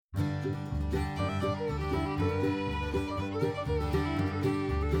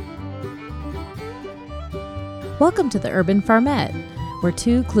Welcome to the Urban Farmette, where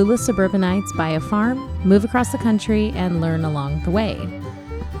two clueless suburbanites buy a farm, move across the country, and learn along the way.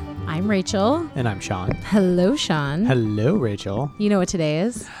 I'm Rachel. And I'm Sean. Hello, Sean. Hello, Rachel. You know what today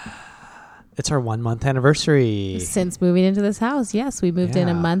is? It's our 1 month anniversary. Since moving into this house. Yes, we moved in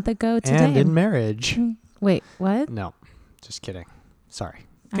a month ago today. And in marriage. Wait, what? No, just kidding. Sorry.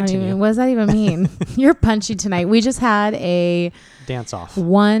 What does that even mean? You're punchy tonight. We just had a dance off.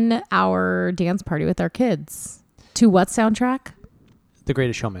 1 hour dance party with our kids. To what soundtrack? The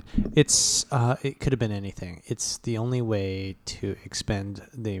Greatest Showman. It's it could have been anything. It's the only way to expend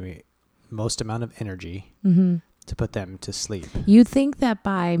the most amount of energy to put them to sleep. You'd think that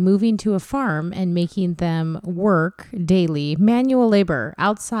by moving to a farm and making them work daily, manual labor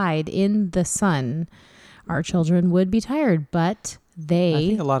outside in the sun, our children would be tired, but they are not. I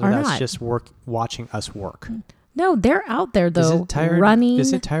think a lot of that's just watching us work. No, they're out there though, running.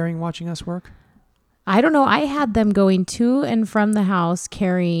 Is it tiring watching us work? I don't know. I had them going to and from the house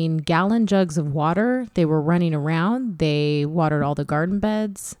carrying gallon jugs of water. They were running around. They watered all the garden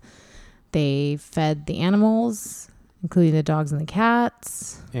beds. They fed the animals, including the dogs and the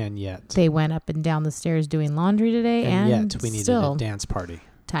cats. And yet. They went up and down the stairs doing laundry today. And yet we needed a dance party.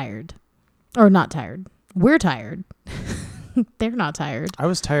 Tired. Or not tired. We're tired. They're not tired. I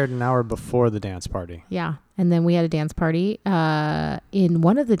was tired an hour before the dance party. Yeah. And then we had a dance party. In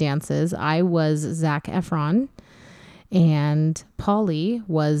one of the dances, I was Zac Efron and Polly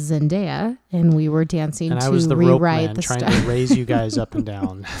was Zendaya. And we were dancing and to I was the rope rewrite man the trying to raise you guys up and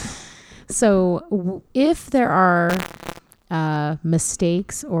down. So if there are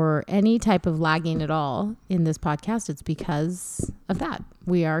mistakes or any type of lagging at all in this podcast, it's because of that.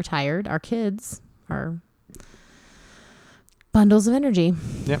 We are tired. Our kids are bundles of energy.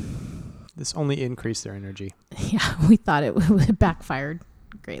 Yep. This only increased their energy. Yeah, we thought it would backfired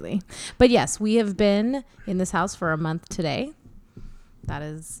greatly. But yes, we have been in this house for a month today. That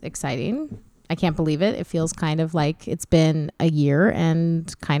is exciting. I can't believe it. It feels kind of like it's been a year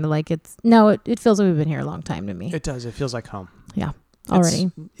and kind of like it feels like we've been here a long time to me. It does. It feels like home. Yeah, already.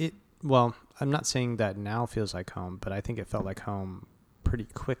 Well, I'm not saying that now feels like home, but I think it felt like home pretty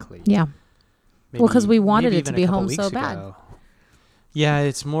quickly. Yeah. Well, because we wanted it to be home so bad. Yeah,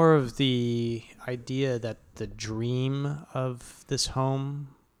 it's more of the idea that the dream of this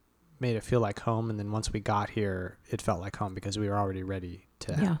home made it feel like home. And then once we got here, it felt like home because we were already ready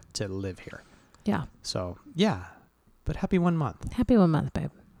to live here. Yeah. So, yeah. But happy 1 month. Happy 1 month,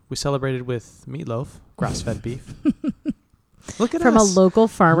 babe. We celebrated with meatloaf, grass-fed beef. Look at From us. a local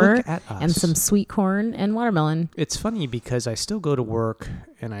farmer. Look at us. And some sweet corn and watermelon. It's funny because I still go to work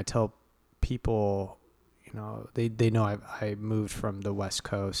and I tell people, you know, they know I moved from the West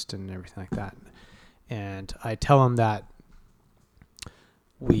Coast and everything like that. And I tell them that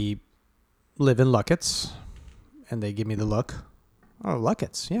we live in Luckett's and they give me the look. Oh,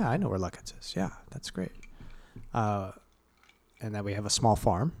 Luckett's. Yeah, I know where Luckett's is. Yeah, that's great. And that we have a small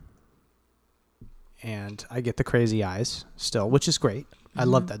farm. And I get the crazy eyes still, which is great. I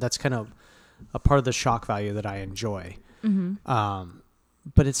love that. That's kind of a part of the shock value that I enjoy.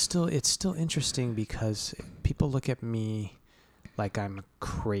 But it's still interesting because people look at me like I'm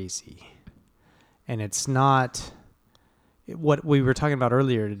crazy. And it's not what we were talking about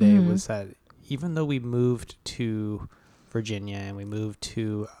earlier today was that even though we moved to Virginia and we moved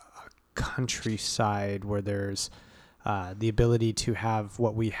to a countryside where there's the ability to have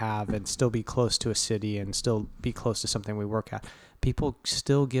what we have and still be close to a city and still be close to something we work at, people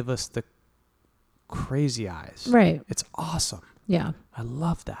still give us the crazy eyes. Right. It's awesome. Yeah. I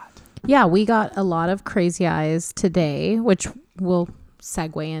love that. Yeah, we got a lot of crazy eyes today, which will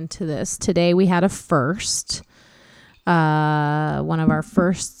segue into this. Today we had a first. One of our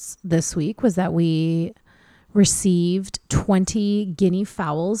firsts this week was that we received 20 Guinea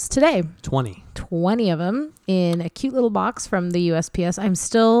fowls today. 20 of them in a cute little box from the USPS.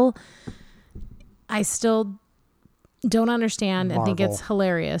 I still don't understand and think it's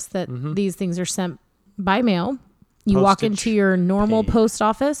hilarious that these things are sent by mail. You walk into your normal post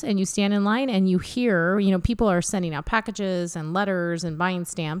office and you stand in line and you hear, people are sending out packages and letters and buying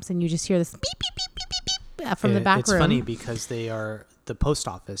stamps and you just hear this beep, beep, beep, beep, beep, beep from the back room. It's funny because they are the post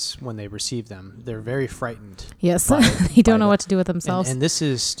office when they receive them. They're very frightened. Yes. They don't know what to do with themselves. And this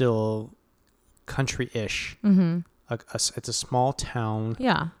is still country-ish. It's a small town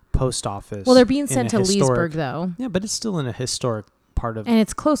post office. Well, they're being sent to Leesburg though. Yeah, but it's still in a historic part of. And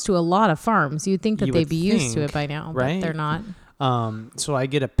it's close to a lot of farms. You'd think that they'd be used to it by now, right? But they're not. So I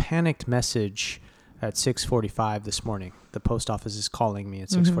get a panicked message at 6:45 this morning. The post office is calling me at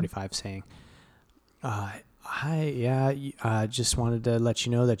 6:45 saying, hi, yeah, just wanted to let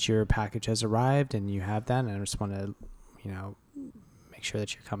you know that your package has arrived and you have that. And I just want to, make sure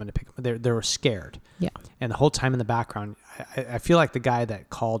that you're coming to pick up. They were scared. Yeah. And the whole time in the background, I feel like the guy that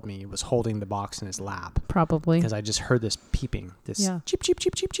called me was holding the box in his lap. Probably. Because I just heard this peeping, this cheep, cheep,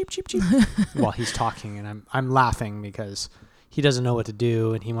 cheep, cheep, cheep, cheep, cheep, while he's talking. And I'm laughing because he doesn't know what to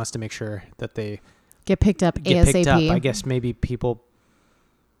do. And he wants to make sure that they get picked up ASAP. I guess maybe people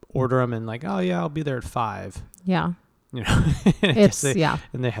order them and like, oh yeah, I'll be there at 5. Yeah. And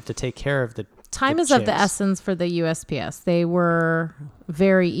they have to take care of the time the is of the chicks. essence for the USPS. They were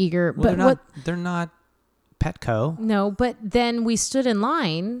very eager, Well, but they're not Petco. No, but then we stood in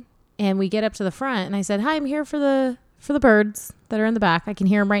line and we get up to the front and I said, "Hi, I'm here for the birds that are in the back. I can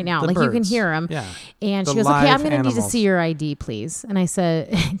hear them right now. You can hear them." Yeah. And The she goes, "Okay, I'm going to need to animals. see your ID, please." And I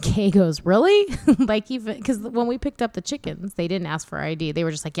said, Kay goes, "Really?" Even because when we picked up the chickens, they didn't ask for ID. They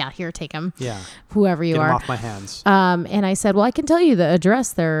were just like, "Yeah, here, take them." Yeah. Whoever you Get are. them off my hands. And I said, "Well, I can tell you the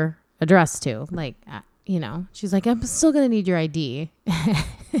address they're addressed to." She's like, "I'm still going to need your ID."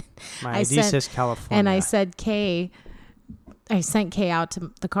 My ID says California. And I said, "Kay," I sent Kay out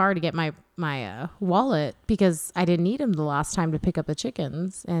to the car to get my wallet because I didn't need him the last time to pick up the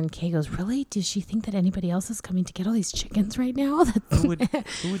chickens. And Kay goes, "Really? Does she think that anybody else is coming to get all these chickens right now?" who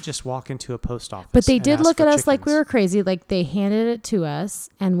would just walk into a post office? But they and did ask look for at us like we chickens? were crazy. Like they handed it to us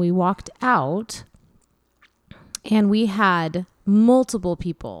and we walked out and we had multiple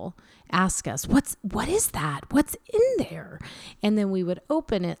people ask us, what is that? What's in there? And then we would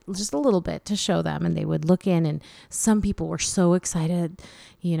open it just a little bit to show them and they would look in and some people were so excited,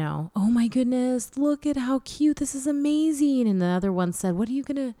 "Oh my goodness, look at how cute. This is amazing." And the other one said, what are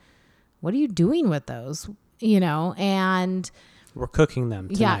you doing with those? And We're cooking them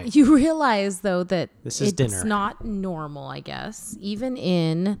tonight. yeah, you realize though that This is it's dinner. not normal, I guess. Even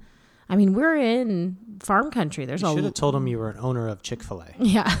we're in farm country. You should have told them you were an owner of Chick-fil-A.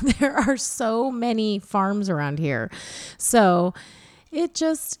 Yeah, there are so many farms around here. So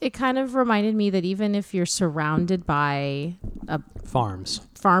it kind of reminded me that even if you're surrounded by Farms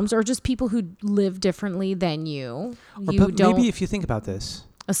or just people who live differently than you, but don't maybe if you think about this,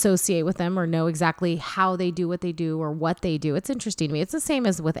 associate with them or know exactly how they do what they do or what they do. It's interesting to me. It's the same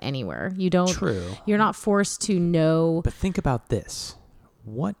as with anywhere. True. You're not forced to know. But think about this.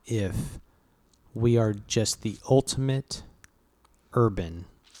 What if we are just the ultimate urban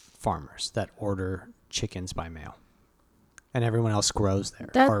farmers that order chickens by mail and everyone else grows there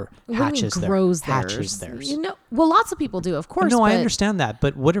or hatches theirs? Well, lots of people do, of course. No, I understand that.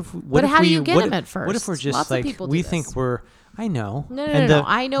 But what if how do you get them at first? What if we're just Lots of people do we this. think we're, I know. No.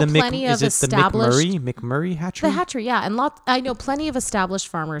 I know plenty of established. Is it the McMurray hatchery? The hatchery, yeah. And I know plenty of established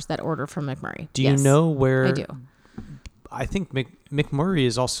farmers that order from McMurray. Do you know where? I do. I think McMurray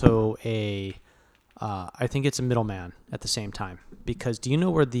is also I think it's a middleman at the same time. Because do you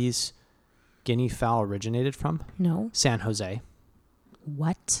know where these Guinea fowl originated from? No. San Jose.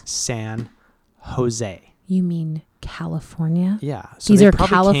 What? San Jose. You mean California? Yeah. So these are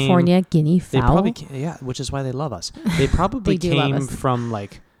California Guinea fowl? Which is why they love us. They probably They do love came us. from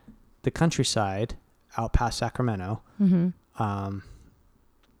like the countryside out past Sacramento. Mm-hmm.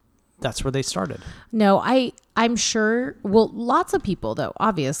 That's where they started. No, I'm sure. Well, lots of people though,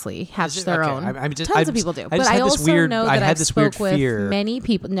 obviously, hatch their own. Tons of people do. But I also know that I've spoke with many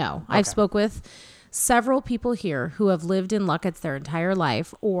people. No, I've spoke with several people here who have lived in Luckett's their entire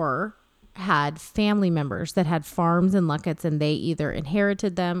life or had family members that had farms in Luckett's and they either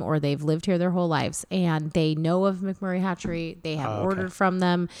inherited them or they've lived here their whole lives and they know of McMurray Hatchery. They have ordered from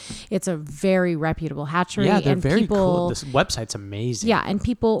them. It's a very reputable hatchery. Yeah, they're and very people, cool. This website's amazing. Yeah, and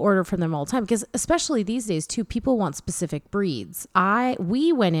people order from them all the time because especially these days too, people want specific breeds.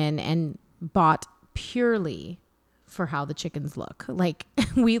 We went in and bought purely for how the chickens look. Like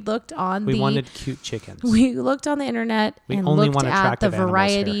we wanted cute chickens. We looked on the internet and looked at the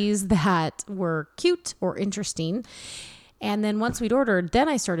varieties here. that were cute or interesting. And then once we'd ordered, then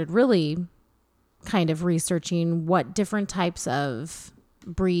I started really kind of researching what different types of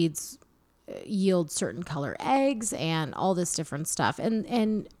breeds yield certain color eggs and all this different stuff.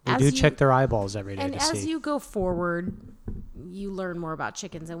 And we do check their eyeballs every day and to as see. you go forward, you learn more about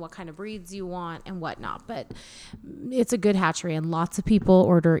chickens and what kind of breeds you want and whatnot. But it's a good hatchery and lots of people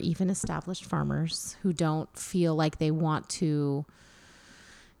order, even established farmers who don't feel like they want to,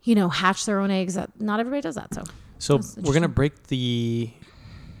 hatch their own eggs. Not everybody does that. So we're going to break the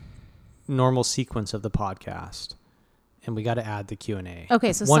normal sequence of the podcast and we got to add the Q&A.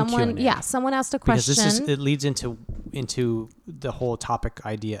 Okay, so someone asked a question. Because it leads into the whole topic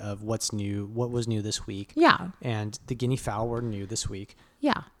idea of what's new, what was new this week. Yeah. And the guinea fowl were new this week.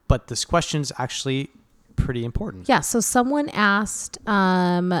 Yeah. But this question's actually pretty important. Yeah, so someone asked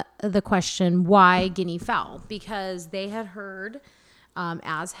the question, why guinea fowl? Because they had heard,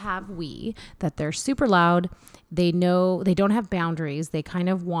 as have we, that they're super loud. They know they don't have boundaries. They kind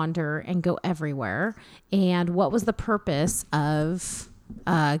of wander and go everywhere. And what was the purpose of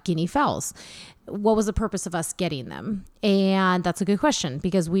guinea fowls? What was the purpose of us getting them? And that's a good question,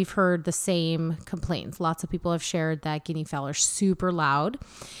 because we've heard the same complaints. Lots of people have shared that guinea fowl are super loud,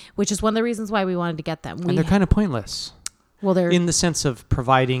 which is one of the reasons why we wanted to get them. And they're kind of pointless. Well, they're in the sense of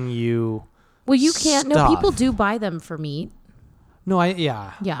providing you. Well, you can't. Stuff. No, people do buy them for meat. No,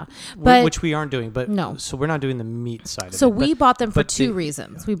 yeah, but which we aren't doing. But no, so we're not doing the meat side of it. So we bought them for two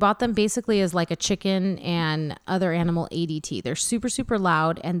reasons. We bought them basically as like a chicken and other animal ADT. They're super, super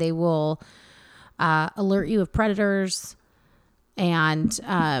loud, and they will alert you of predators. And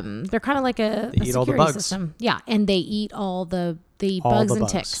they're kind of like a security system. Yeah, and they eat all the bugs and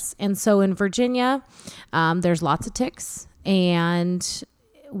ticks. And so in Virginia, there's lots of ticks, and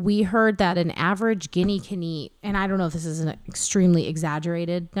we heard that an average guinea can eat, and I don't know if this is an extremely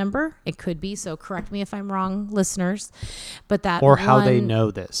exaggerated number. It could be, so correct me if I'm wrong, listeners. But that or how they know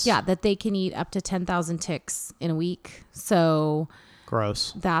this. Yeah, that they can eat up to 10,000 ticks in a week. So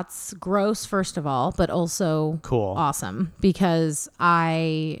gross. That's gross, first of all, but also cool, awesome, because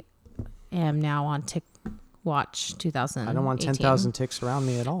I am now on tick watch 2018. I don't want 10,000 ticks around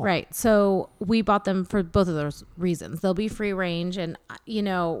me at all. Right. So we bought them for both of those reasons. They'll be free range. And,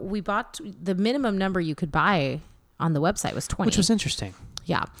 we bought the minimum number you could buy on the website was 20. Which was interesting.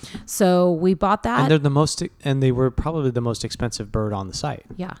 Yeah. So we bought that. And they were probably the most expensive bird on the site.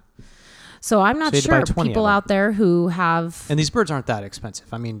 Yeah. So I'm not sure people out there who have. And these birds aren't that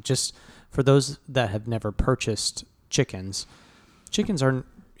expensive. I mean, just for those that have never purchased chickens are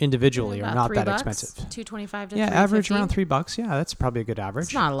individually are not that expensive. $2.25 to $3.50. Average around $3. Yeah, that's probably a good average.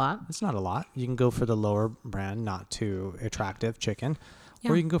 It's not a lot. It's not a lot. You can go for the lower brand, not too attractive chicken,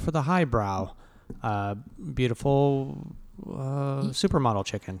 or you can go for the highbrow, beautiful supermodel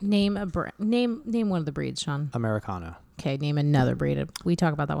chicken. Name one of the breeds, Sean. Americano. Okay, name another breed. We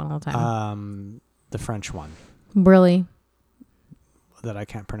talk about that one all the time. The French one. Really? That I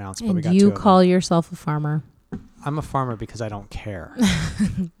can't pronounce. But and we got you call yourself a farmer? I'm a farmer because I don't care.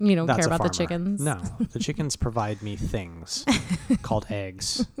 You don't care about the chickens? No. The chickens provide me things called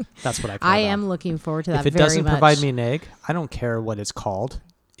eggs. That's what I care I about. am looking forward to that very much. If it doesn't provide me an egg, I don't care what it's called.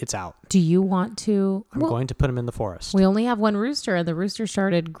 It's out. Do you want to? I'm going to put him in the forest. We only have one rooster, and the rooster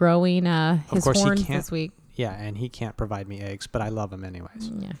started growing his horns this week. Yeah, and he can't provide me eggs, but I love him anyways.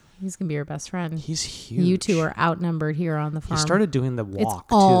 Yeah, he's going to be your best friend. He's huge. You two are outnumbered here on the farm. He started doing the walk,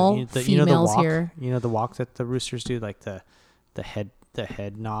 it's all too. Females the walk, here. You know the walk that the roosters do, like the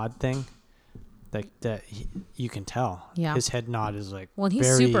head nod thing? Like that, you can tell. Yeah. His head nod is like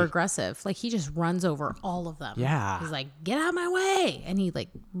he's super aggressive. Like he just runs over all of them. Yeah. He's like, get out of my way. And he like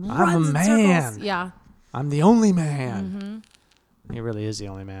runs I'm a man. in circles. Yeah. I'm the only man. Mm-hmm. He really is the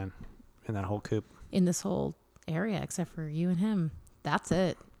only man in that whole coop. In this whole area, except for you and him. That's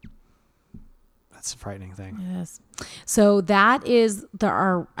it. That's a frightening thing. Yes. So that is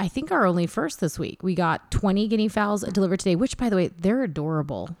our only first this week. We got 20 guinea fowls delivered today, which, by the way, they're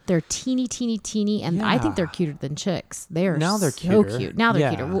adorable. They're teeny, teeny, teeny, and I think they're cuter than chicks. They're so cute. Now they're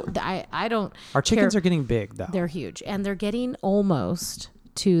cuter. Well, I don't. Our chickens are getting big, though. They're huge, and they're getting almost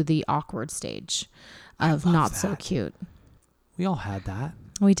to the awkward stage of not so cute. We all had that.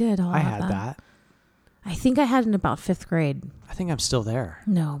 We did. I had that. I think I had in about 5th grade. I think I'm still there.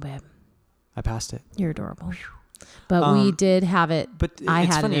 No, babe. I passed it. You're adorable. But we did have it. But I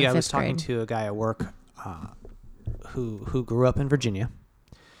it's had funny. it in 5th I was talking grade. to a guy at work who grew up in Virginia,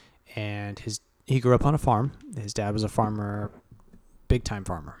 and he grew up on a farm. His dad was a farmer, big time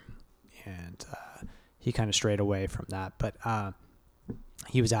farmer, and he kind of strayed away from that. But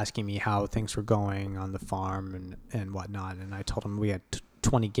he was asking me how things were going on the farm and whatnot, and I told him we had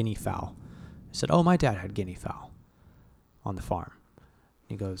 20 guinea fowl. I said, "Oh, my dad had guinea fowl on the farm."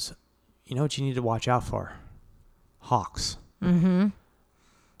 He goes, "You know what you need to watch out for? Hawks." Mm-hmm.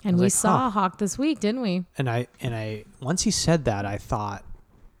 And we saw a hawk this week, didn't we? And I once he said that, I thought,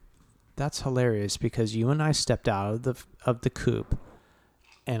 that's hilarious, because you and I stepped out of the coop,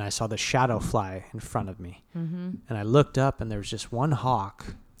 and I saw the shadow fly in front of me. Mm-hmm. And I looked up, and there was just one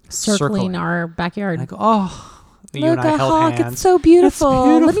hawk circling our backyard. And I go, oh, You and I held hawk. hands. It's so beautiful.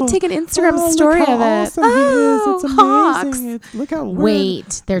 Let me beautiful. take an Instagram Oh, story look how of it. awesome he is. It's hawks. amazing. Look how weird.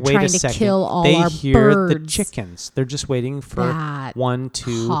 Wait, they're Wait trying a to second. kill all they our hear birds. the chickens. They're just waiting for That one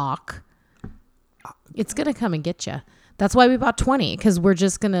to hawk. It's going to come and get you. That's why we bought 20, because we're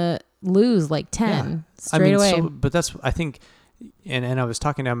just going to lose like 10 straight away. But that's, I think, and I was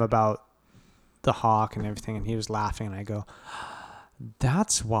talking to him about the hawk and everything, and he was laughing, and I go,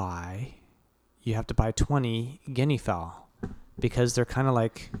 that's why you have to buy 20 guinea fowl, because they're kind of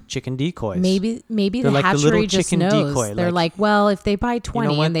like chicken decoys. Maybe They're the like the hatchery little just chicken knows. decoy, They're like, well, if they buy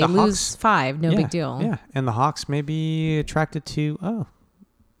 20 what? and they The lose hawks- 5, no big deal. Yeah, and the hawks may be attracted to,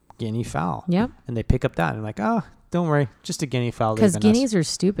 guinea fowl. Yep. And they pick up that and like, oh, don't worry, just a guinea fowl. Because leaving us. guineas are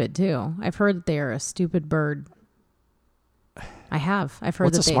stupid too. I've heard that they are a stupid bird. I've heard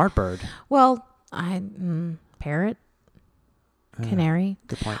What's that a smart bird? Well, parrot, canary.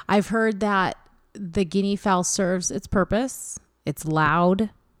 Good point. I've heard that the guinea fowl serves its purpose. It's loud.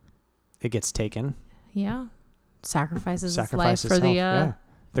 It gets taken. Yeah. Sacrifices its life Sacrifices for the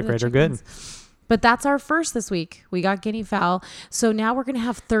the for greater good. chickens. But that's our first this week. We got guinea fowl. So now we're going to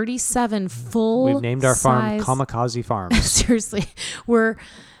have 37 full We've named our farm size- Kamikaze Farms. Seriously. We're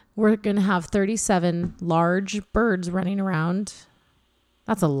going to have 37 large birds running around.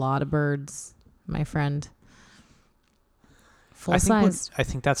 That's a lot of birds, my friend. Full size. I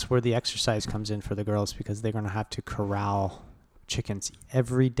think that's where the exercise comes in for the girls, because they're going to have to corral chickens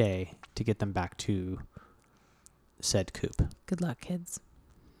every day to get them back to said coop. Good luck, kids.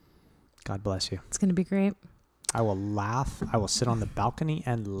 God bless you. It's going to be great. I will laugh. I will sit on the balcony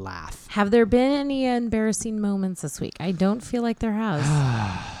and laugh. Have there been any embarrassing moments this week? I don't feel like there has.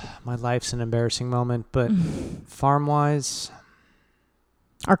 My life's an embarrassing moment, but farm-wise,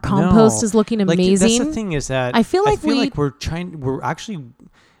 Our compost no. is looking Like, amazing. that's the thing is that I feel like we're actually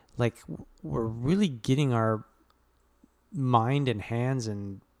like we're really getting our mind and hands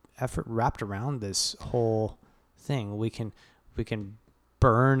and effort wrapped around this whole thing. We can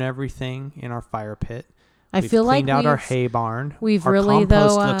burn everything in our fire pit. I feel like cleaned out our hay barn. We've our really compost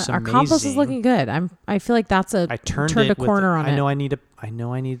though looks our compost is amazing. looking good. I feel like that's I turned a it corner on I it. know I need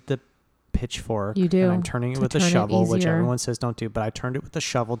the pitchfork. You do, And I'm turning it to with a turn it shovel, which easier. everyone says don't do, but I turned it with a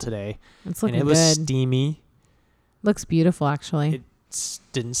shovel today. It's And looking it was good. steamy. Looks beautiful, actually. It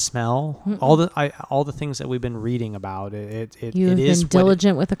didn't smell. Mm-mm. All the things that we've been reading about it You've is been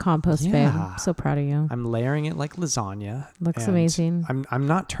diligent with the compost, babe. Yeah. I'm so proud of you. I'm layering it like lasagna. Looks and amazing. I'm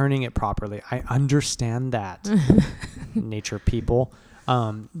not turning it properly. I understand that, nature people.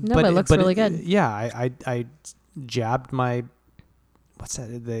 No, but it looks really good. Yeah, I jabbed my, what's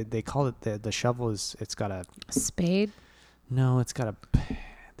that? They call it the shovel is, it's got a Spade. no, it's got a,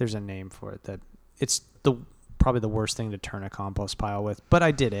 there's a name for it that it's probably the worst thing to turn a compost pile with, but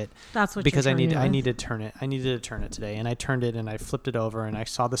I did it. That's what Because you're I needed turning to turn it. I needed to turn it today, and I turned it and I flipped it over and I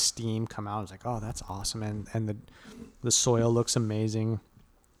saw the steam come out. I was like, "Oh, that's awesome!" And the soil looks amazing.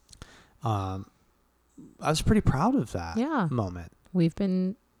 I was pretty proud of that moment. We've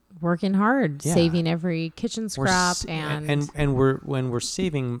been working hard, saving every kitchen scrap and when we're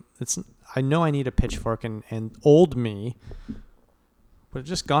saving. I know I need a pitchfork, and old me would have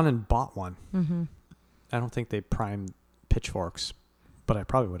just gone and bought one. Mm-hmm. I don't think they primed pitchforks, but I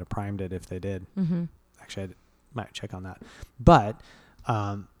probably would have primed it if they did. Mm-hmm. Actually, I might check on that. But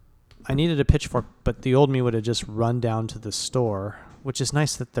I needed a pitchfork, but the old me would have just run down to the store, which is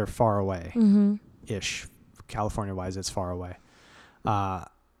nice that they're far away-ish. Mm-hmm. California-wise, it's far away. And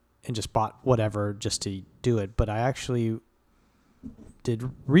just bought whatever just to do it. But I actually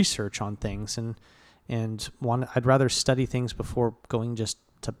did research on things and I'd rather study things before going just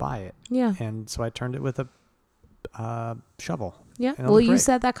to buy it. Yeah. And so I turned it with a shovel. Yeah. And it Well, looked you great.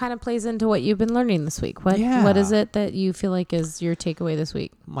 said that kind of plays into what you've been learning this week. What is it that you feel like is your takeaway this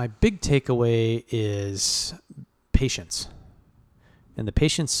week? My big takeaway is patience. And the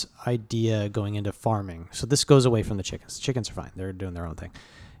patience idea going into farming. So this goes away from the chickens. Chickens are fine. They're doing their own thing.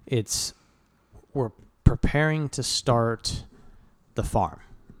 We're preparing to start the farm.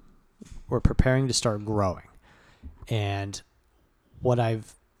 We're preparing to start growing. And what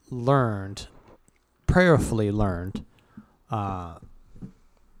I've prayerfully learned,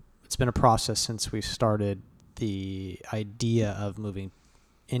 it's been a process since we started the idea of moving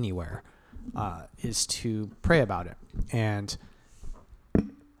anywhere, is to pray about it. And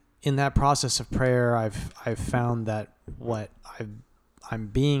in that process of prayer, I've found that what I'm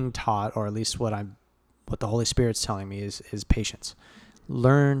being taught, or at least what the Holy Spirit's telling me is patience.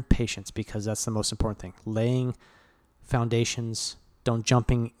 Learn patience, because that's the most important thing. Laying foundations. Don't jump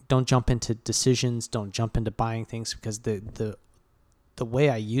into decisions. Don't jump into buying things, because the way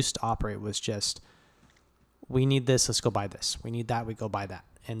I used to operate was just we need this, let's go buy this. We need that, we go buy that.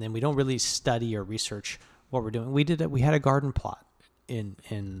 And then we don't really study or research what we're doing. We had a garden plot in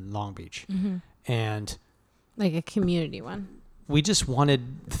Long Beach, and like a community one. We just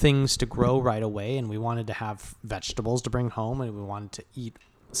wanted things to grow right away, and we wanted to have vegetables to bring home, and we wanted to eat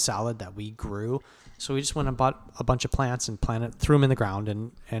salad that we grew. So we just went and bought a bunch of plants and threw them in the ground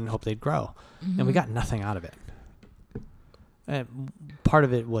and hope they'd grow. And we got nothing out of it. And part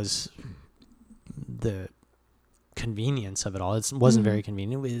of it was the convenience of it all. It wasn't very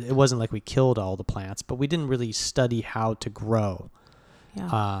convenient. It wasn't like we killed all the plants, but we didn't really study how to grow.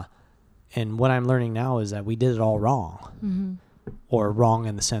 Yeah. And what I'm learning now is that we did it all wrong, or wrong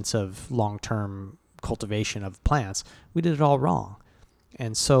in the sense of long-term cultivation of plants. We did it all wrong.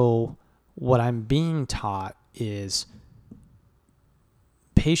 And so what I'm being taught is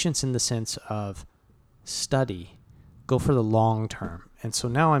patience in the sense of study, go for the long term. And so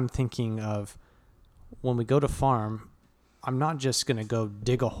now I'm thinking of when we go to farm, I'm not just going to go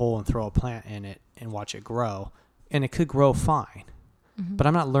dig a hole and throw a plant in it and watch it grow. And it could grow fine, but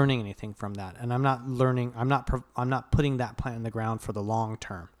I'm not learning anything from that. And I'm not putting that plant in the ground for the long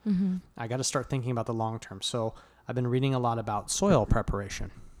term. I got to start thinking about the long term. So I've been reading a lot about soil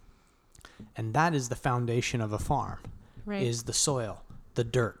preparation. And that is the foundation of a farm, is the soil, the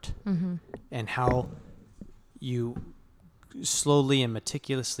dirt, and how you slowly and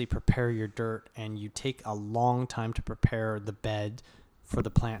meticulously prepare your dirt, and you take a long time to prepare the bed for the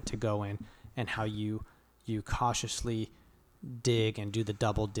plant to go in, and how you cautiously dig and do the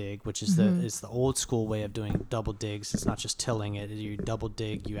double dig, which is the old school way of doing double digs. It's not just tilling it. You double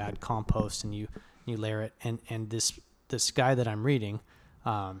dig, you add compost, and you layer it. And this guy that I'm reading,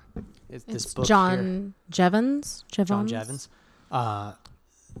 this book John Jevons. John Jevons.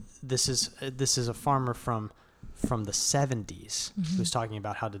 This is a farmer from the 70s who's talking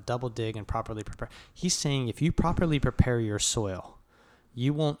about how to double dig and properly prepare. He's saying if you properly prepare your soil,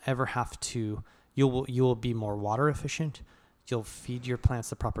 you won't ever have to. You will be more water efficient. You'll feed your plants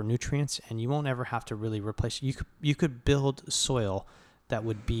the proper nutrients, and you won't ever have to really replace. You could build soil that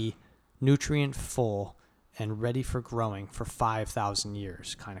would be nutrient full and ready for growing for 5,000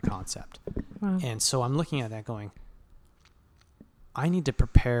 years, kind of concept. Wow. And so I'm looking at that going, I need to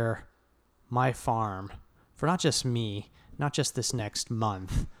prepare my farm for not just me, not just this next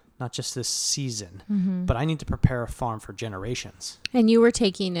month, not just this season, but I need to prepare a farm for generations. And you were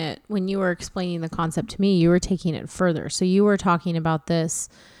taking it, when you were explaining the concept to me, you were taking it further. So you were talking about this,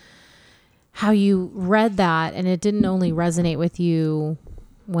 how you read that, and it didn't only resonate with you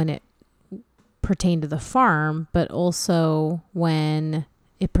when it pertained to the farm, but also when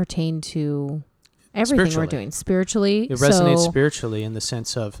it pertained to everything we're doing spiritually. It resonates spiritually in the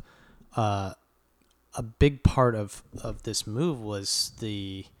sense of a big part of this move was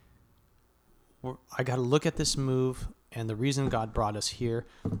I got to look at this move, and the reason God brought us here,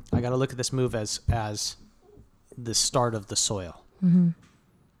 I got to look at this move as the start of the soil.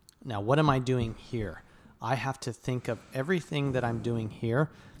 Now, what am I doing here? I have to think of everything that I'm doing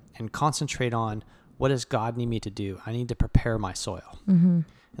here and concentrate on what does God need me to do. I need to prepare my soil. And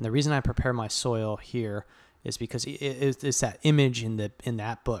the reason I prepare my soil here is because it's that image in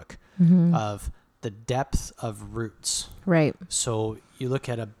that book of the depth of roots. Right. So you look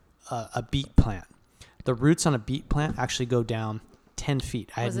at a beet plant. The roots on a beet plant actually go down 10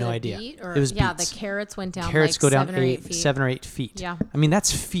 feet. I had no idea. It was yeah, beets. the carrots went down Carrots like go down 7 or 8 feet. Yeah. I mean,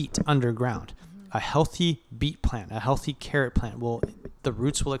 that's feet underground. A healthy beet plant, a healthy carrot plant, the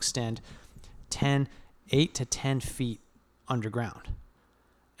roots will extend 8 to 10 feet underground.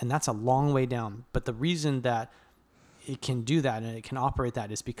 And that's a long way down. But the reason that it can do that and it can operate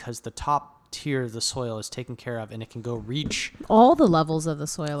that is because the top tier of the soil is taken care of, and it can go reach all the levels of the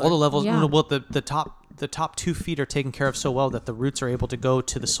soil. All the levels. Yeah. Well, the top 2 feet are taken care of so well that the roots are able to go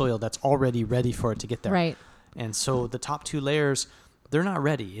to the soil that's already ready for it to get there. Right. And so the top 2 layers, they're not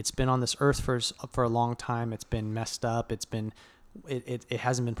ready. It's been on this earth for a long time. It's been messed up. It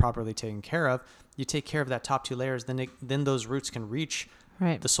hasn't been properly taken care of. You take care of that top 2 layers, then those roots can reach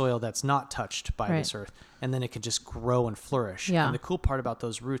the soil that's not touched by this earth, and then it can just grow and flourish. Yeah. And the cool part about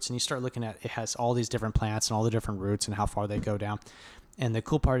those roots, and you start looking at, it has all these different plants and all the different roots and how far they go down. And the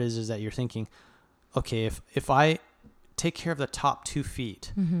cool part is that you're thinking, okay, if I take care of the top 2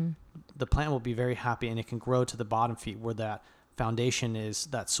 feet, the plant will be very happy, and it can grow to the bottom feet where that foundation is,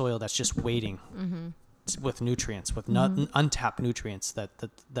 that soil that's just waiting with nutrients, with untapped nutrients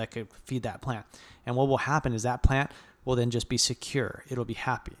that could feed that plant. And what will happen is that plant will then just be secure. It'll be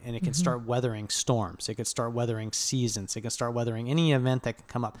happy, and it can start weathering storms. It can start weathering seasons. It can start weathering any event that can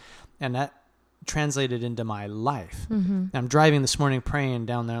come up. And that translated into my life. I'm driving this morning praying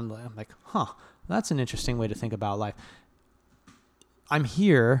down there. I'm like, that's an interesting way to think about life. I'm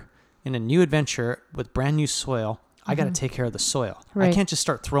here in a new adventure with brand new soil. I got to take care of the soil. Right. I can't just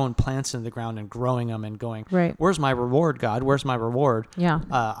start throwing plants in the ground and growing them and going, Right. where's my reward, God? Where's my reward? Yeah.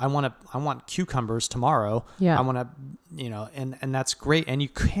 I want cucumbers tomorrow. Yeah. I want to, and that's great. And you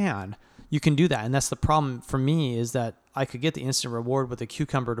can do that. And that's the problem for me, is that I could get the instant reward with a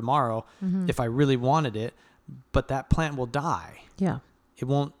cucumber tomorrow if I really wanted it, but that plant will die. Yeah. It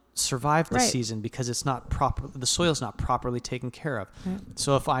won't survive the Right. season because it's not proper. The soil's not properly taken care of. Right.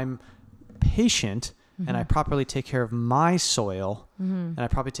 So if I'm patient and I properly take care of my soil and I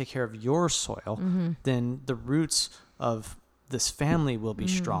probably take care of your soil, then the roots of this family will be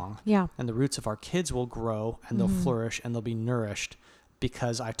strong. Yeah. And the roots of our kids will grow and they'll flourish and they'll be nourished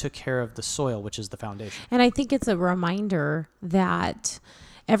because I took care of the soil, which is the foundation. And I think it's a reminder that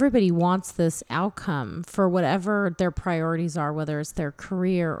everybody wants this outcome for whatever their priorities are, whether it's their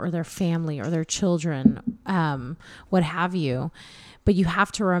career or their family or their children, what have you. But you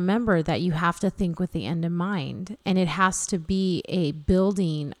have to remember that you have to think with the end in mind, and it has to be a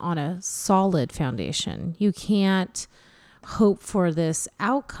building on a solid foundation. You can't hope for this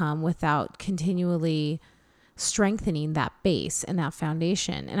outcome without continually strengthening that base and that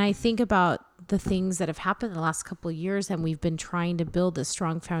foundation. And I think about the things that have happened in the last couple of years, and we've been trying to build a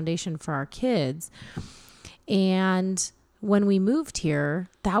strong foundation for our kids. And when we moved here,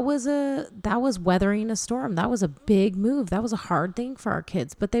 that was weathering a storm. That was a big move. That was a hard thing for our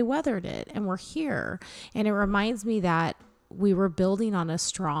kids, but they weathered it and we're here. And it reminds me that we were building on a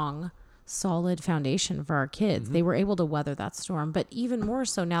strong, solid foundation for our kids. They were able to weather that storm. But even more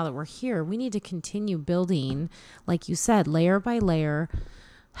so now that we're here, we need to continue building, like you said, layer by layer,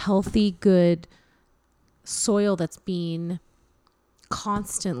 healthy, good soil that's being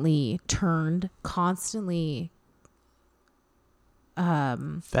constantly turned, constantly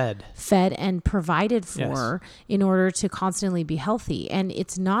fed and provided for in order to constantly be healthy. And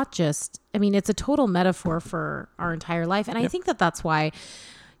it's not just, it's a total metaphor for our entire life. And I think that that's why,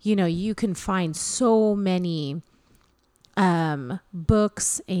 you can find so many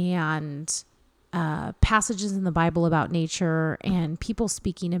books and passages in the Bible about nature and people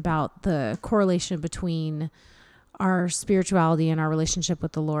speaking about the correlation between our spirituality and our relationship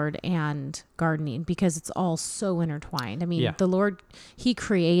with the Lord and gardening, because it's all so intertwined. The Lord, He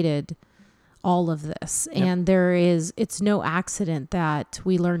created all of this, and it's no accident that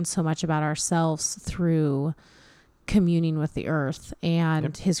we learn so much about ourselves through communing with the earth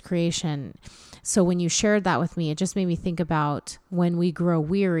and His creation. So when you shared that with me, it just made me think about when we grow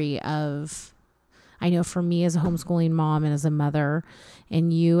weary of, I know for me as a homeschooling mom and as a mother,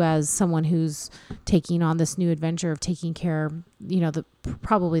 and you as someone who's taking on this new adventure of taking care,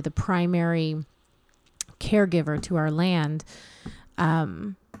 probably the primary caregiver to our land,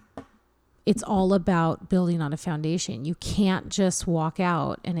 it's all about building on a foundation. You can't just walk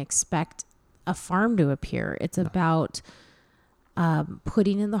out and expect a farm to appear. It's about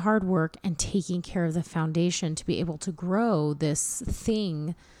putting in the hard work and taking care of the foundation to be able to grow this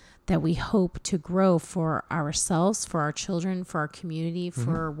thing that we hope to grow for ourselves, for our children, for our community,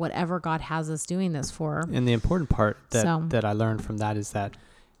 for whatever God has us doing this for. And the important part that I learned from that is that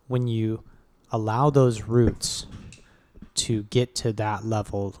when you allow those roots to get to that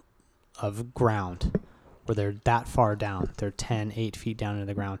level of ground where they're that far down, they're 8 feet down into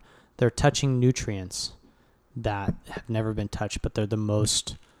the ground, they're touching nutrients that have never been touched, but they're the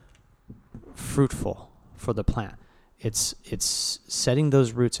most fruitful for the plant. It's setting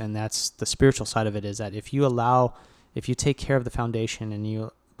those roots, and that's the spiritual side of it, is that if you take care of the foundation and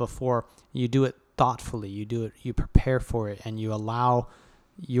you do it thoughtfully, you prepare for it, and you allow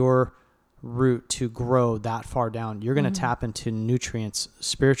your root to grow that far down, you're going to tap into nutrients,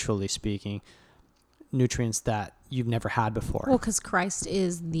 spiritually speaking, nutrients that you've never had before. Well, because Christ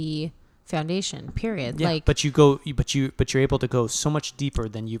is the foundation, period. Yeah, but you're able to go so much deeper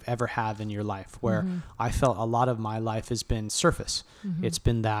than you've ever have in your life, where I felt a lot of my life has been surface. It's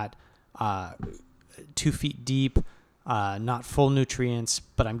been that 2 feet deep, not full nutrients,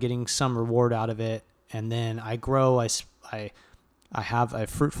 but I'm getting some reward out of it. And then I grow, I have a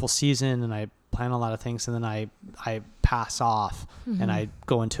fruitful season, and I plant a lot of things, and then I pass off and I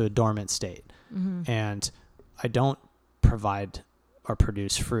go into a dormant state, and I don't provide or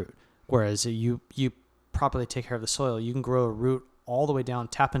produce fruit. Whereas you properly take care of the soil, you can grow a root all the way down,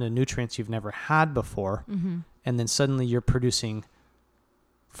 tap into nutrients you've never had before, and then suddenly you're producing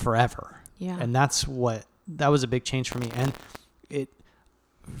forever. Yeah. And that was a big change for me. And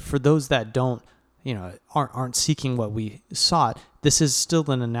for those that don't, aren't seeking what we sought, this is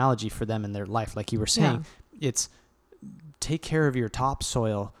still an analogy for them in their life. Like you were saying, it's take care of your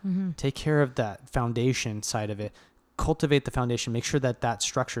topsoil, take care of that foundation side of it, cultivate the foundation, make sure that that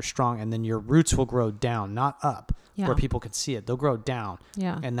structure is strong, and then your roots will grow down, not up, where people can see it. They'll grow down.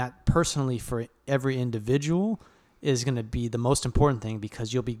 Yeah. And that personally for every individual is going to be the most important thing,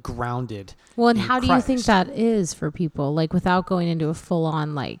 because you'll be grounded. Well, and in how do you think Christ. that is for people? Like, without going into a full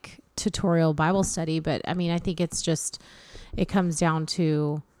on like tutorial Bible study, but I mean, I think it's just, it comes down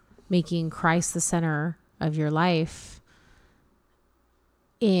to making Christ the center of your life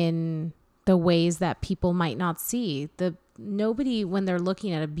in the ways that people might not see. Nobody, when they're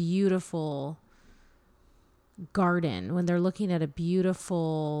looking at a beautiful garden, when they're looking at a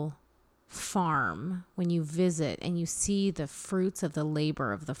beautiful farm, when you visit and you see the fruits of the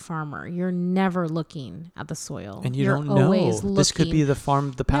labor of the farmer, you're never looking at the soil. And you're don't know. always This could be the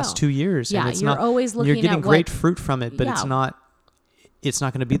farm the past 2 years. Yeah, and it's you're not, always looking you're getting at great fruit from it, but it's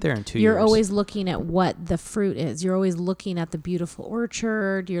not going to be there in 2 years. You're always looking at what the fruit is. You're always looking at the beautiful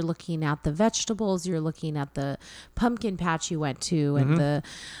orchard. You're looking at the vegetables. You're looking at the pumpkin patch you went to, and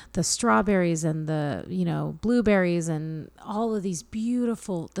the strawberries and the, blueberries and all of these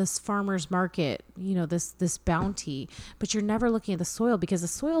beautiful, this farmer's market, this bounty. But you're never looking at the soil, because the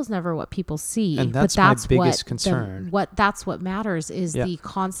soil is never what people see. And that's my biggest concern. That's what matters is the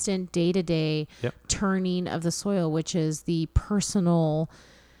constant day-to-day turning of the soil, which is the personal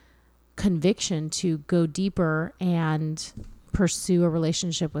conviction to go deeper and pursue a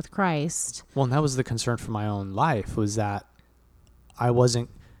relationship with Christ. Well, and that was the concern for my own life, was that I wasn't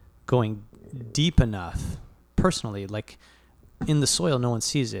going deep enough personally. Like, in the soil, no one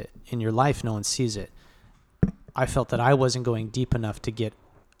sees it. In your life, no one sees it. I felt that I wasn't going deep enough to get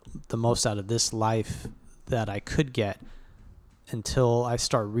the most out of this life that I could get, until I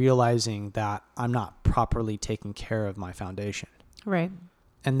start realizing that I'm not properly taking care of my foundation. Right.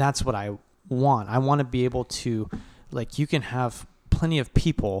 And that's what I want. I want to be able to, like, you can have plenty of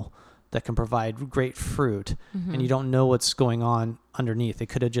people that can provide great fruit, and you don't know what's going on underneath. It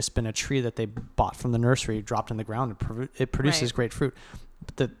could have just been a tree that they bought from the nursery, dropped in the ground, and it produces great fruit.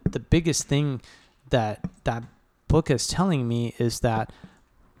 But the biggest thing that book is telling me is that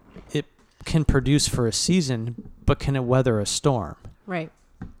it can produce for a season, but can it weather a storm? Right.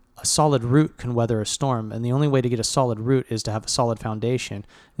 A solid root can weather a storm, and the only way to get a solid root is to have a solid foundation.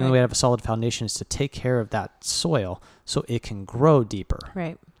 The only way to have a solid foundation is to take care of that soil so it can grow deeper.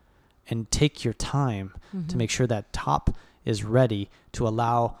 Right. And take your time to make sure that top is ready to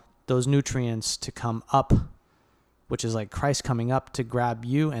allow those nutrients to come up, which is like Christ coming up to grab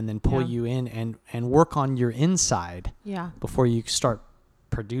you and then pull you in and work on your inside before you start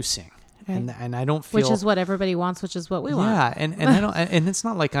producing. Right. And I don't feel, which is what everybody wants, which is what we want. Yeah, and I don't, and it's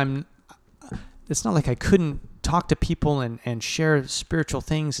not like I couldn't talk to people and share spiritual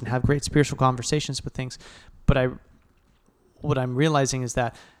things and have great spiritual conversations with things, but what I'm realizing is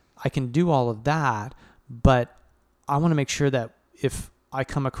that I can do all of that, but I want to make sure that if I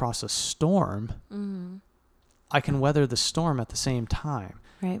come across a storm, I can weather the storm at the same time.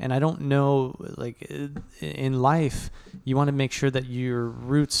 Right. And I don't know, like, in life, you want to make sure that your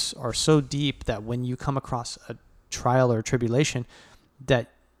roots are so deep that when you come across a trial or a tribulation,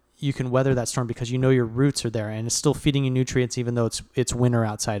 that you can weather that storm, because you know your roots are there and it's still feeding you nutrients, even though it's winter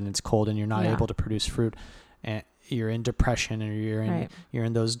outside and it's cold and you're not able to produce fruit, and you're in depression, or you're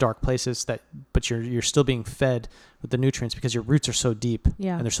in those dark places, but you're still being fed with the nutrients because your roots are so deep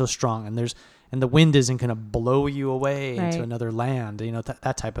and they're so strong, and the wind isn't going to blow you away into another land,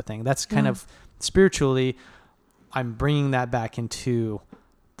 that type of thing. That's kind of spiritually, I'm bringing that back into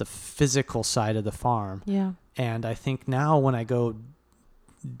the physical side of the farm. Yeah. And I think now when I go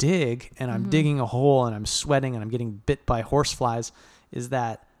dig and I'm digging a hole and I'm sweating and I'm getting bit by horseflies, is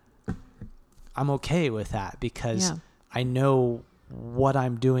that I'm okay with that, because I know what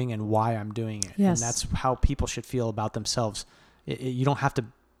I'm doing and why I'm doing it. Yes. And that's how people should feel about themselves. You don't have to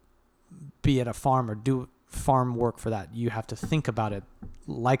be at a farm or do farm work for that. You have to think about it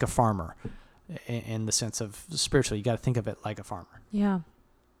like a farmer, in the sense of spiritually. You got to think of it like a farmer. Yeah.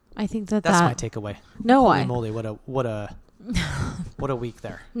 I think that's my takeaway. No, holy moly, what a week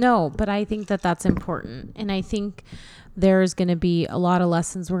there. No, but I think that's important. And I think there's going to be a lot of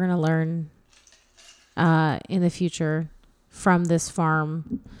lessons we're going to learn in the future from this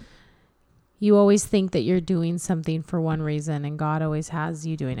farm. You always think that you're doing something for one reason, and God always has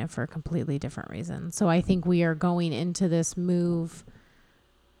you doing it for a completely different reason. So I think we are going into this move.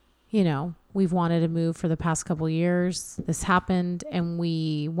 We've wanted to move for the past couple of years. This happened, and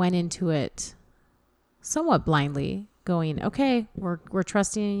we went into it somewhat blindly, going, okay, we're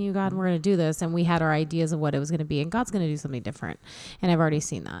trusting in you, God, and we're going to do this. And we had our ideas of what it was going to be, and God's going to do something different. And I've already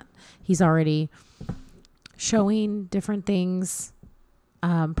seen that. He's already showing different things,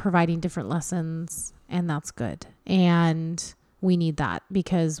 providing different lessons, and that's good. And we need that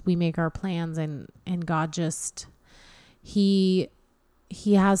because we make our plans and God just, he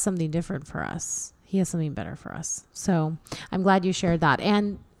has something different for us. He has something better for us. So I'm glad you shared that.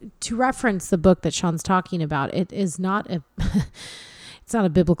 And to reference the book that Sean's talking about, it is not it's not a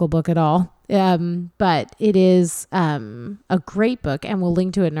biblical book at all. But it is a great book, and we'll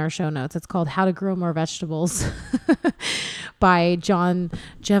link to it in our show notes. It's called How to Grow More Vegetables by John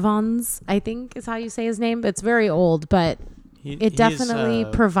Jevons, I think is how you say his name. It's very old, but it definitely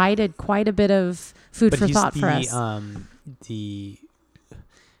provided quite a bit of food for thought for us.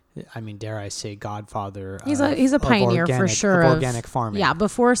 Dare I say, godfather. He's a pioneer for sure of organic farming. Yeah,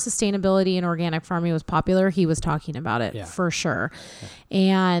 before sustainability and organic farming was popular, he was talking about it for sure. Yeah.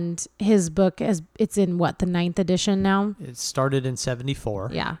 And his book it's in the 9th edition now. It started in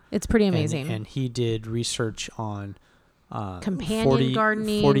 1974. Yeah, it's pretty amazing. And he did research on companion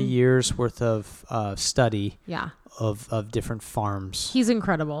gardening, 40 years worth of study. Yeah. Of different farms. He's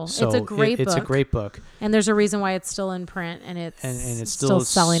incredible. So it's a great book. It's a great book. And there's a reason why it's still in print and it's still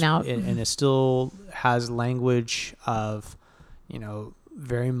selling out. And it still has language of,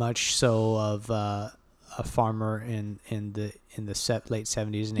 very much so of a farmer in the late 70s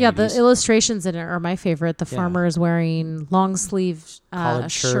and 80s. Yeah, the illustrations in it are my favorite. The farmer is wearing long sleeve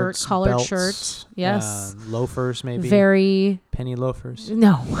collared shirt. Yes. Loafers maybe. Very penny loafers.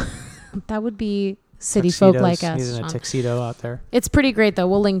 No. That would be city folk like us. He's in a tuxedo out there. It's pretty great though.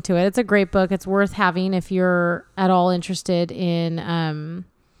 We'll link to it. It's a great book. It's worth having if you're at all interested in,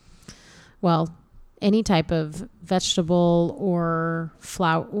 any type of vegetable or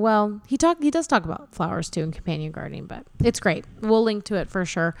flower. Well, he does talk about flowers too and companion gardening, but it's great. We'll link to it for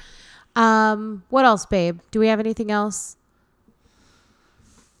sure. What else, babe? Do we have anything else?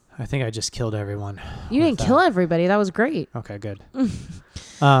 I think I just killed everyone. You didn't kill everybody. That was great. Okay, good.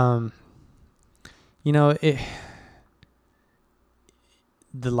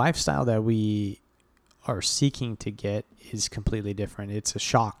 The lifestyle that we are seeking to get is completely different. It's a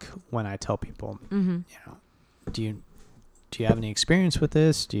shock when I tell people, do you have any experience with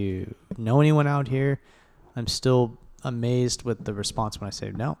this? Do you know anyone out here? I'm still amazed with the response when I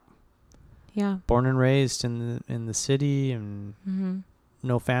say no. Yeah. Born and raised in the city and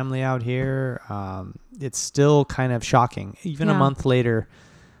no family out here. It's still kind of shocking. Even a month later,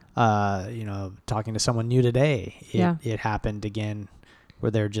 talking to someone new today, it happened again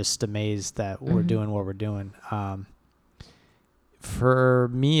where they're just amazed that we're doing what we're doing. For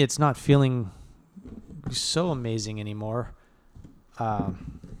me, it's not feeling so amazing anymore. I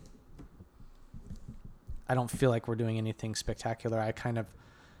don't feel like we're doing anything spectacular.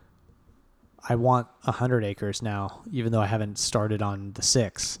 I want 100 acres now, even though I haven't started on the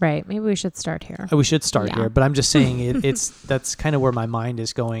 6. Right. Maybe we should start here. We should start here, but I'm just saying that's kind of where my mind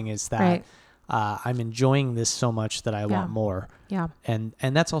is going, is that I'm enjoying this so much that I want more. Yeah. And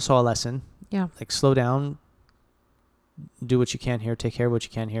that's also a lesson. Yeah. Like, slow down, do what you can here, take care of what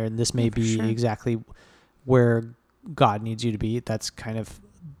you can here. And this may be exactly where God needs you to be. That's kind of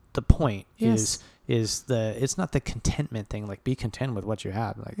the point. Is it's not the contentment thing. Like, be content with what you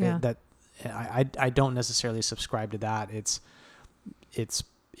have. Like that. I don't necessarily subscribe to that. It's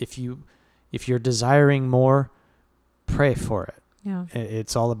if you're desiring more, pray for it. Yeah.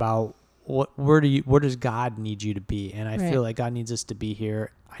 It's all about where does God need you to be? And I feel like God needs us to be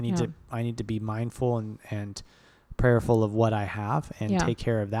here. I need to be mindful and prayerful of what I have and take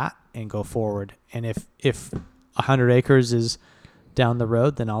care of that and go forward. And if 100 acres is down the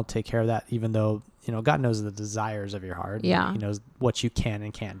road, then I'll take care of that, even though God knows the desires of your heart. Yeah. He knows what you can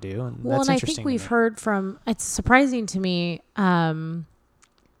and can't do. And that's interesting. I think we've heard from, it's surprising to me. I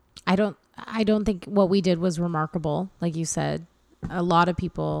don't think what we did was remarkable. Like you said, a lot of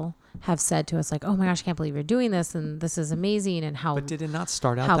people have said to us, like, oh my gosh, I can't believe you're doing this. And this is amazing. And but did it not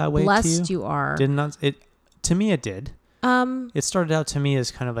start out that way? How blessed you are. To me, it did. It started out to me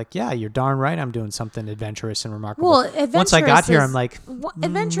as kind of like, yeah, you're darn right, I'm doing something adventurous and remarkable. Well, once I got here, I'm like,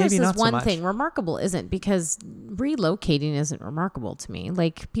 adventurous maybe is one so thing. Remarkable isn't, because relocating isn't remarkable to me.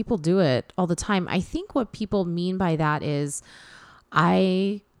 Like, people do it all the time. I think what people mean by that is,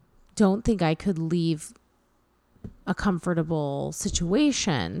 I don't think I could leave a comfortable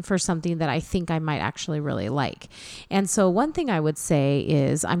situation for something that I think I might actually really like. And so one thing I would say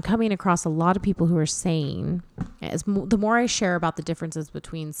is, I'm coming across a lot of people who are saying, the more I share about the differences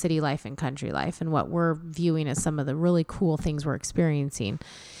between city life and country life and what we're viewing as some of the really cool things we're experiencing,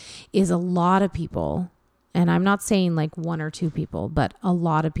 is a lot of people, and I'm not saying like one or two people, but a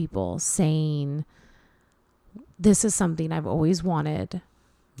lot of people saying, this is something I've always wanted.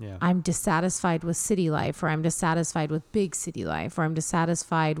 Yeah. I'm dissatisfied with city life, or I'm dissatisfied with big city life, or I'm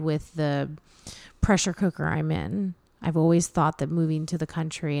dissatisfied with the pressure cooker I'm in. I've always thought that moving to the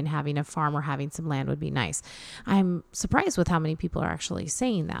country and having a farm or having some land would be nice. I'm surprised with how many people are actually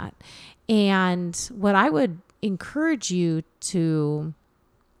saying that. And what I would encourage you to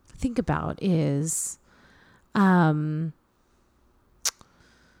think about is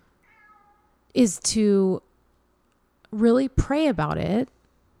to really pray about it.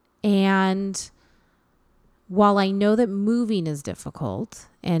 And while I know that moving is difficult,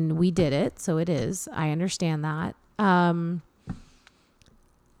 and we did it, so it is, I understand that.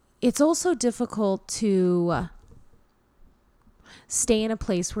 It's also difficult to stay in a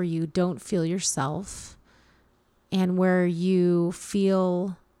place where you don't feel yourself, and where you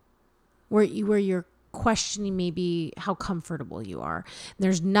feel where you're questioning maybe how comfortable you are.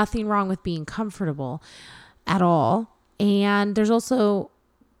 There's nothing wrong with being comfortable at all, and there's also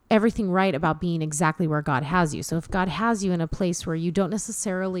everything right about being exactly where God has you. So if God has you in a place where you don't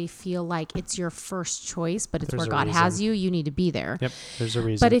necessarily feel like it's your first choice, but it's where God has you, you need to be there. Yep, there's a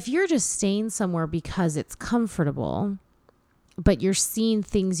reason. But if you're just staying somewhere because it's comfortable, but you're seeing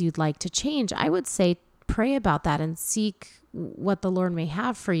things you'd like to change, I would say pray about that and seek what the Lord may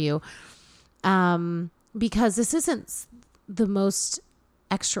have for you. Because this isn't the most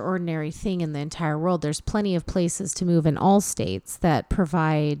extraordinary thing in the entire world. There's plenty of places to move in all states that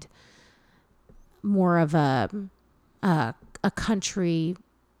provide more of a country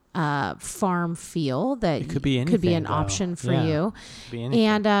farm feel that it could be anything, could be an option for you. Could be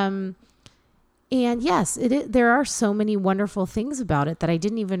anything. And yes, there are so many wonderful things about it that I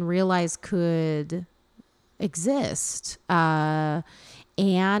didn't even realize could exist.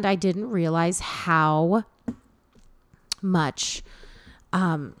 And I didn't realize how much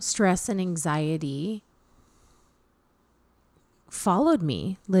stress and anxiety followed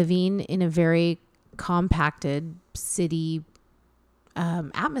me living in a very compacted city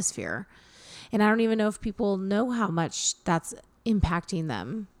atmosphere. And I don't even know if people know how much that's impacting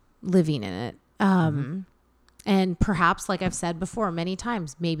them living in it. And perhaps, like I've said before many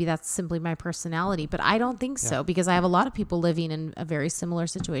times, maybe that's simply my personality, but I don't think so, because I have a lot of people living in a very similar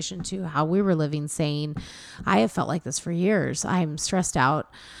situation to how we were living, saying, I have felt like this for years. I'm stressed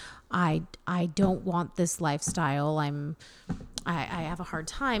out. I don't want this lifestyle. I have a hard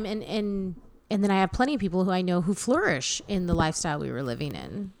time. And then I have plenty of people who I know who flourish in the lifestyle we were living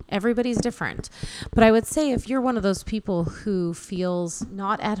in. Everybody's different. But I would say if you're one of those people who feels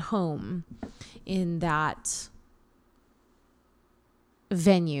not at home in that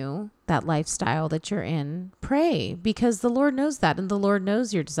venue, that lifestyle that you're in, pray, because the Lord knows that, and the Lord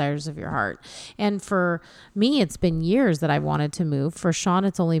knows your desires of your heart. And for me, it's been years that I wanted to move. For Sean,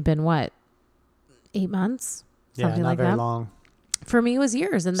 it's only been 8 months? Something not like very that. long. For me, it was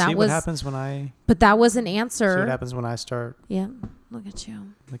years, and See what happens when I. But that was an answer. See what happens when I start. Yeah, look at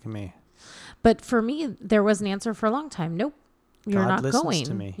you. Look at me. But for me, there was an answer for a long time. Nope. You're God not going.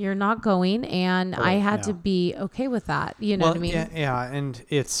 to me. You're not going. And I had to be okay with that. You know what I mean? Yeah. And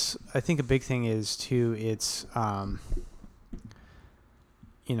I think a big thing is too, it's,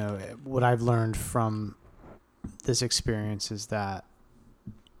 what I've learned from this experience is that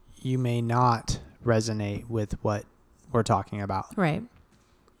you may not resonate with what we're talking about. Right.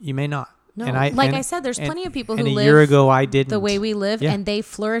 You may not. No, and I said, there's plenty of people who live a year ago I didn't. The way we live, and they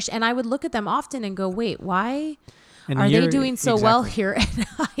flourish. And I would look at them often and go, wait, why and are they doing so well here? And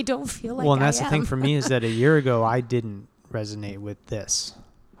I don't feel like and that's the thing for me is that a year ago I didn't resonate with this.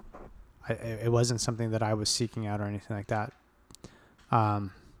 It wasn't something that I was seeking out or anything like that.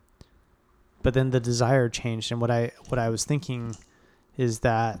 But then the desire changed. And what I was thinking is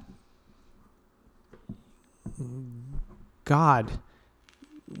that God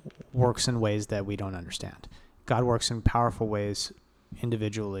works in ways that we don't understand. God works in powerful ways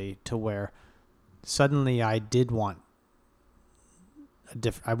individually to where suddenly I did want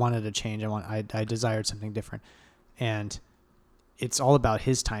I wanted a change. I desired something different. And it's all about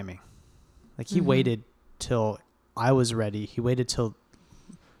his timing. Like he waited till I was ready. He waited till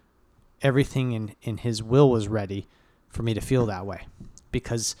everything in his will was ready for me to feel that way.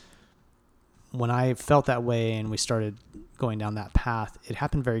 Because when I felt that way and we started going down that path, it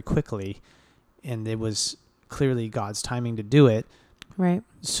happened very quickly, and it was clearly God's timing to do it. Right.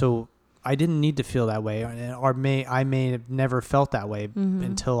 So I didn't need to feel that way, or I may have never felt that way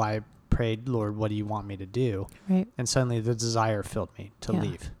until I prayed, Lord, what do you want me to do? Right. And suddenly the desire filled me to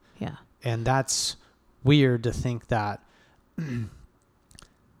leave. Yeah. And that's weird to think that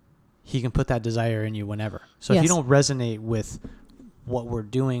he can put that desire in you whenever. So if you don't resonate with what we're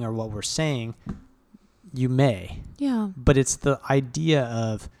doing or what we're saying, you may. Yeah. But it's the idea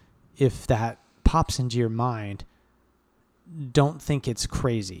of, if that pops into your mind, don't think it's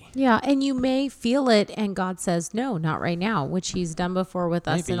crazy. Yeah. And you may feel it and God says, no, not right now, which he's done before with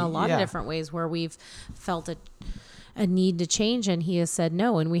us in a lot of different ways where we've felt a need to change and he has said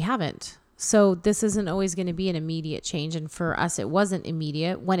no, and we haven't. So this isn't always going to be an immediate change. And for us, it wasn't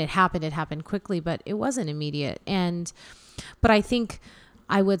immediate. When it happened quickly, but it wasn't immediate. But I think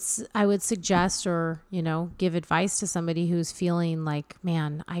I would suggest, or, give advice to somebody who's feeling like,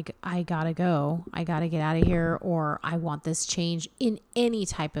 man, I gotta go. I gotta get out of here, or I want this change in any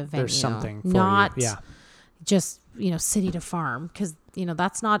type of venue. There's something for not you. Yeah. Just, city to farm. Cause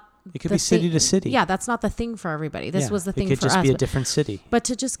that's not, it could be city to city. Yeah. That's not the thing for everybody. This was the thing for us. It could just be a different city. But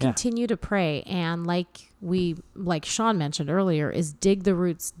to just continue to pray. And like Sean mentioned earlier, is dig the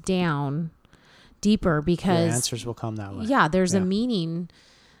roots down deeper, because answers will come that way. Yeah. There's a meaning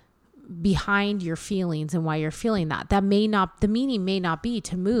behind your feelings and why you're feeling that. The meaning may not be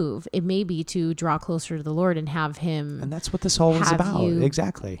to move. It may be to draw closer to the Lord and have him. And that's what this whole is about.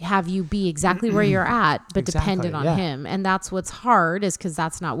 Exactly. Have you be exactly where you're at, but dependent on him. And that's what's hard, is because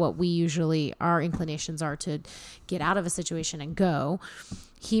that's not what we usually, our inclinations are to get out of a situation and go.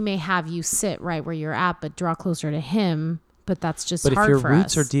 He may have you sit right where you're at, but draw closer to him. But that's just hard for us. But if your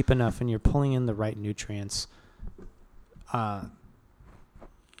roots are deep enough and you're pulling in the right nutrients,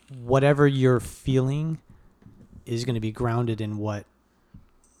 whatever you're feeling is going to be grounded in what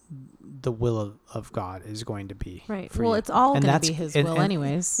the will of God is going to be. Right. Well, it's all going to be his will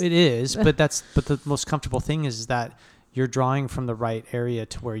anyways. It is, but the most comfortable thing is that you're drawing from the right area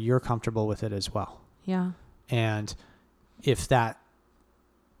to where you're comfortable with it as well. Yeah. And if that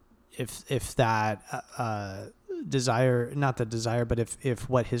desire, not the desire, but if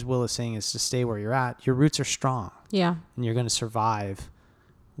what his will is saying is to stay where you're at, your roots are strong. Yeah. And you're going to survive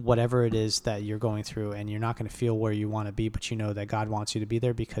whatever it is that you're going through, and you're not going to feel where you want to be, but you know that God wants you to be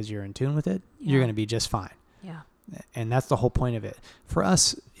there because you're in tune with it. Yeah. You're going to be just fine. Yeah. And that's the whole point of it. For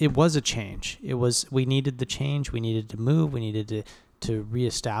us, it was a change. We needed the change. We needed to move. We needed to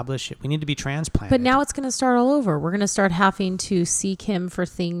reestablish it. We need to be transplanted. But now it's going to start all over. We're going to start having to seek him for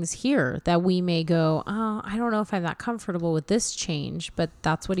things here that we may go, oh, I don't know if I'm that comfortable with this change, but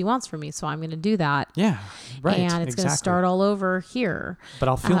that's what he wants from me. So I'm going to do that. Yeah. Right. And it's going to start all over here. But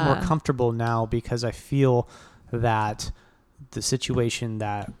I'll feel more comfortable now, because I feel that the situation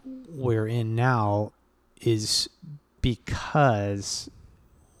that we're in now is because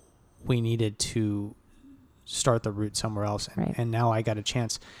we needed to start the root somewhere else, and now I got a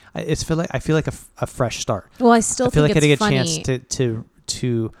chance. I feel like a fresh start. Well, I still feel like it's funny. I get a chance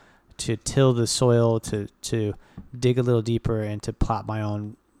to till the soil, to dig a little deeper, and to plot my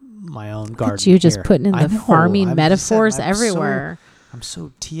own garden. You just putting in the farming metaphors everywhere. I'm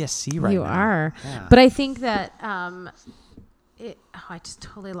so TSC right now. You are, but I think that I just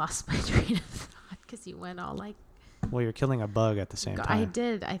totally lost my train of thought because you went all like. Well, you're killing a bug at the same time. I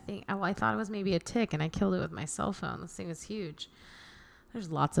did. I think. Well, I thought it was maybe a tick, and I killed it with my cell phone. This thing is huge. There's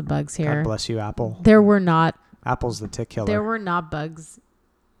lots of bugs here. God bless you, Apple. There were not. Apple's the tick killer. There were not bugs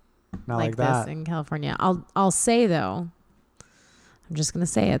not like that this in California. I'll say though. I'm just gonna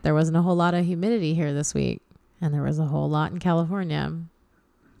say it. There wasn't a whole lot of humidity here this week, and there was a whole lot in California.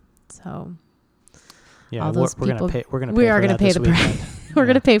 So. Yeah, we're gonna pay. We are gonna pay the price. We're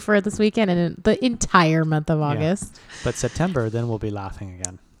going to pay for it this weekend and in the entire month of August. Yeah. But September, then we'll be laughing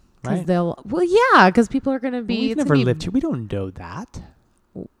again. Right? Because people are going to be... We've never lived here. We don't know that.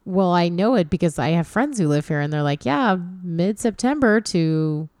 Well, I know it because I have friends who live here, and they're like, yeah, mid-September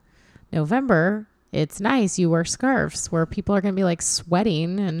to November, it's nice. You wear scarves, where people are going to be like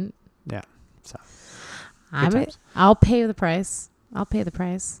sweating. And yeah. So I'll pay the price.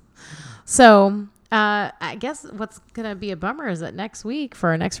 So... I guess what's going to be a bummer is that next week for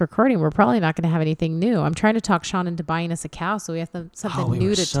our next recording, we're probably not going to have anything new. I'm trying to talk Sean into buying us a cow, so we have something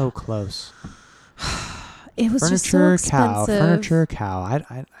new to. So close. It was just so expensive. Furniture cow.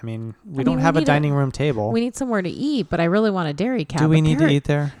 I mean, we don't have a dining room table. We need somewhere to eat, but I really want a dairy cow. Do we need to eat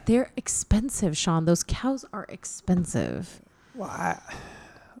there? They're expensive, Sean. Those cows are expensive. Well,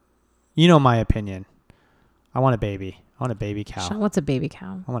 you know my opinion. I want a baby. I want a baby cow. Sean, what's a baby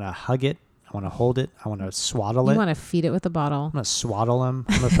cow? I want to hug it. I want to hold it. I want to swaddle it. You want to feed it with a bottle. I'm going to swaddle him.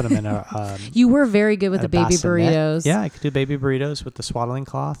 I'm going to put him in a... you were very good with the baby burritos. Yeah, I could do baby burritos with the swaddling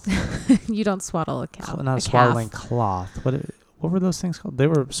cloth. You don't swaddle a cow. Not a swaddling cloth. What were those things called? They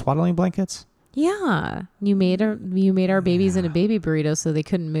were swaddling blankets? Yeah. You made our babies in a baby burrito so they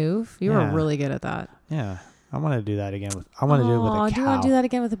couldn't move. You were really good at that. Yeah. I want to do that again. I want to do it with a cow. Do you want to do that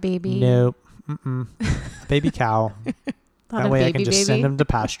again with a baby? Nope. Baby cow. That way I can just send them to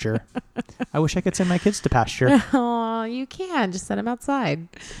pasture. I wish I could send my kids to pasture. Oh, you can. Just send them outside.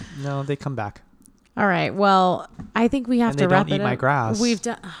 No, they come back. All right. Well, I think we have And to they wrap don't it eat up. my grass. We've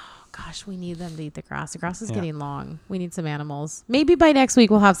done... Oh, gosh, we need them to eat the grass. The grass is getting long. We need some animals. Maybe by next week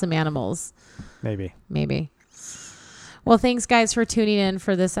we'll have some animals. Maybe. Well, thanks, guys, for tuning in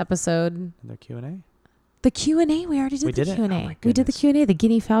for this episode. The Q&A? The Q&A. We already did the Q&A. Oh, we did the Q&A, the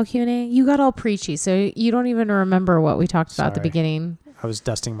Guinea Fowl Q&A. You got all preachy, so you don't even remember what we talked about at the beginning. I was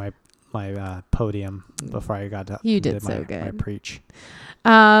dusting my podium before I got to my preach.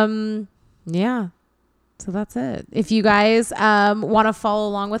 Yeah. So that's it. If you guys want to follow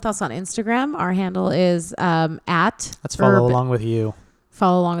along with us on Instagram, our handle is at... Let's follow along with you.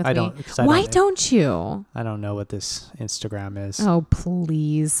 Follow along with me. Why don't you? I don't know what this Instagram is. Oh,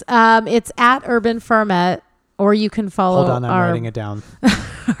 please. It's at Urban Farmette, or you can follow Hold on, I'm writing it down.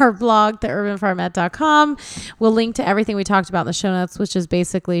 our blog, theurbanfarmette.com. We'll link to everything we talked about in the show notes, which is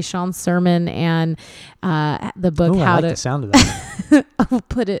basically Sean's sermon and the book. I like the sound of that. I'll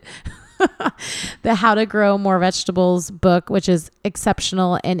put it... the How to Grow More Vegetables book, which is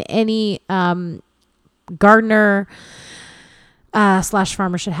exceptional, and any gardener /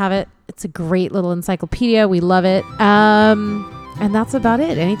 farmer should have it. It's a great little encyclopedia. We love it. And that's about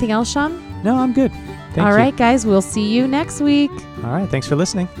it. Anything else, Sean? No, I'm good. Thank you. All right, guys. We'll see you next week. All right. Thanks for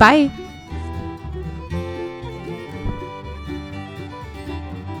listening. Bye.